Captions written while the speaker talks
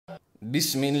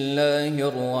بسم الله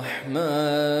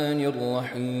الرحمن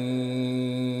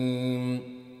الرحيم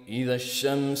إذا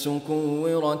الشمس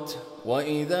كورت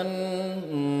وإذا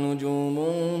النجوم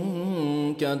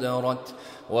انكدرت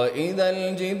وإذا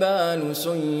الجبال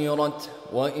سيرت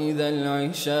وإذا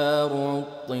العشار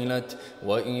عطلت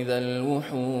وإذا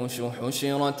الوحوش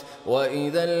حشرت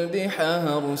وإذا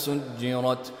البحار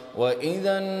سجرت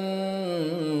وإذا النفوس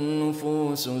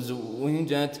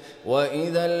زوجت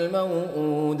وإذا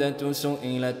الموءودة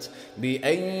سئلت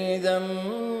بأي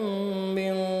ذنب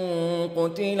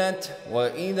قتلت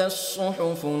وإذا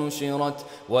الصحف نشرت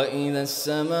وإذا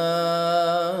السماء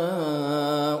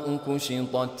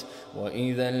كشطت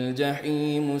وإذا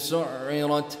الجحيم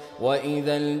سعرت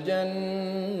وإذا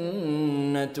الجنة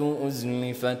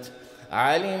أزلفت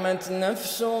علمت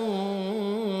نفس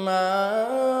ما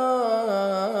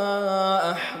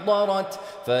أحضرت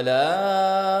فلا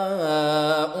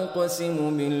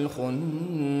أقسم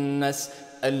بالخنس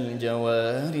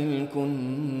الجوار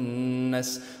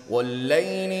الكنس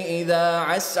والليل إذا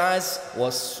عسعس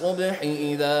والصبح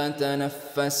إذا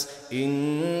تنفس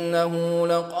إنه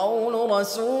لقول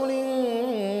رسول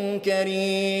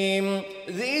كريم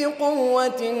ذي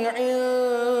قوة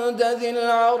عند ذي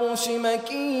العرش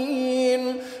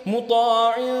مكين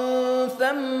مطاع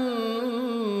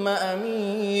ثم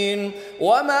أمين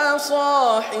وما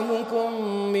صاحبكم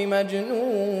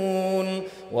بمجنون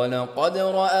ولقد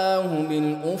رآه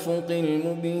بالأفق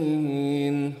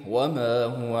المبين وما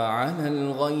هو على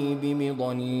الغيب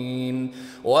بضنين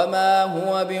وما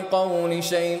هو بقول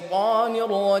شيطان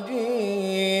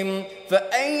رجيم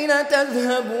فأين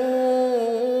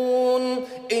تذهبون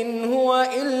إن هو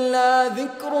إلا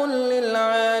ذكر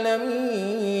للعالمين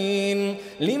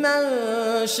لمن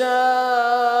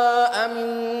شاء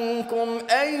منكم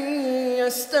أن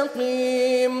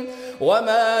يستقيم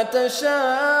وما تشاءون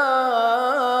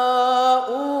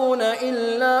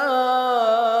إلا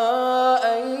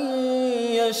أن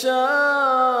يشاء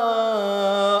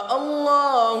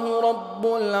الله رب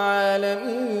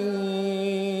العالمين.